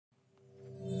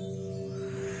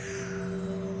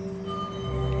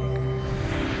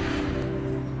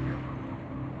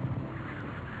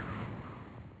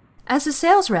As a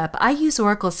sales rep, I use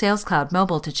Oracle Sales Cloud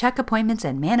Mobile to check appointments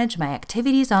and manage my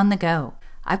activities on the go.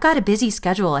 I've got a busy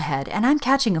schedule ahead, and I'm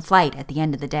catching a flight at the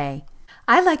end of the day.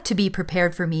 I like to be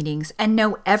prepared for meetings and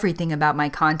know everything about my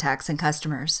contacts and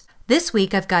customers. This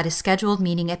week, I've got a scheduled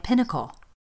meeting at Pinnacle.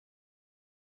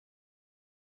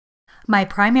 My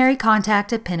primary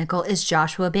contact at Pinnacle is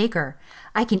Joshua Baker.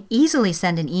 I can easily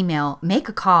send an email, make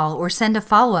a call, or send a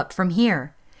follow-up from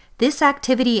here. This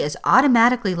activity is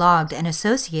automatically logged and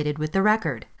associated with the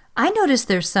record. I notice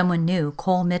there's someone new,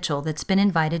 Cole Mitchell, that's been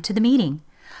invited to the meeting.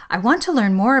 I want to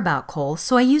learn more about Cole,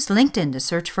 so I used LinkedIn to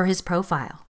search for his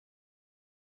profile.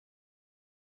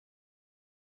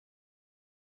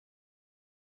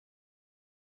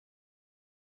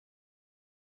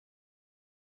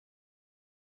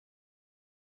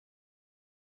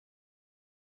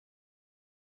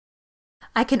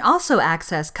 I can also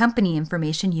access company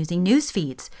information using news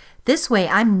feeds. This way,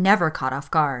 I'm never caught off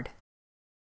guard.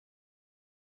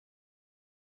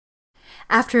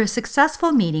 After a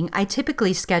successful meeting, I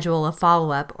typically schedule a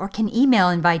follow-up or can email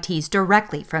invitees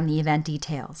directly from the event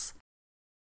details.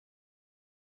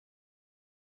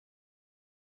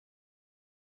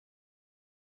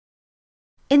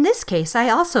 In this case, I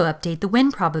also update the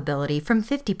win probability from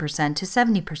 50% to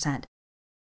 70%.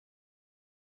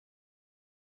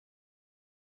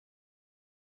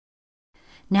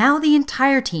 Now the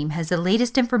entire team has the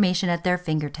latest information at their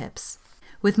fingertips.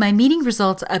 With my meeting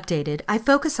results updated, I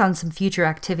focus on some future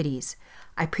activities.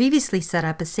 I previously set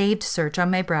up a saved search on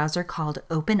my browser called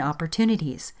Open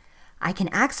Opportunities. I can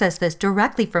access this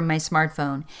directly from my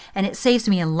smartphone, and it saves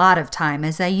me a lot of time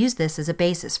as I use this as a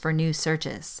basis for new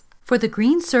searches. For the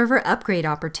Green Server upgrade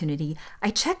opportunity, I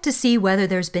check to see whether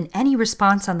there's been any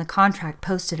response on the contract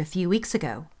posted a few weeks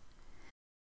ago.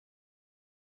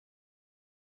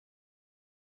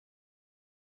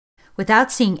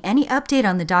 Without seeing any update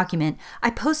on the document,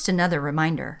 I post another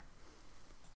reminder.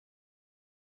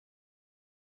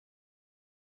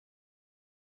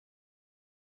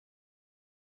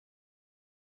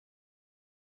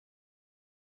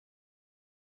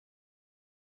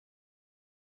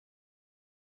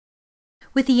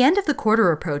 With the end of the quarter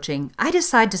approaching, I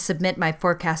decide to submit my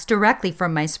forecast directly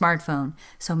from my smartphone,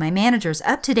 so my manager's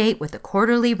up to date with the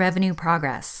quarterly revenue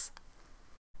progress.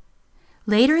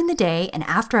 Later in the day, and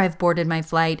after I've boarded my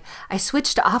flight, I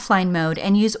switch to offline mode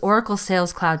and use Oracle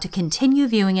Sales Cloud to continue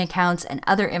viewing accounts and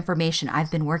other information I've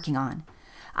been working on.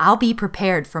 I'll be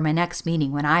prepared for my next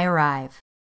meeting when I arrive.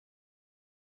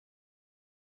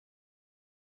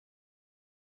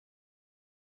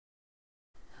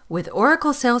 With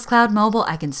Oracle Sales Cloud Mobile,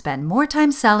 I can spend more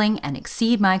time selling and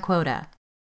exceed my quota.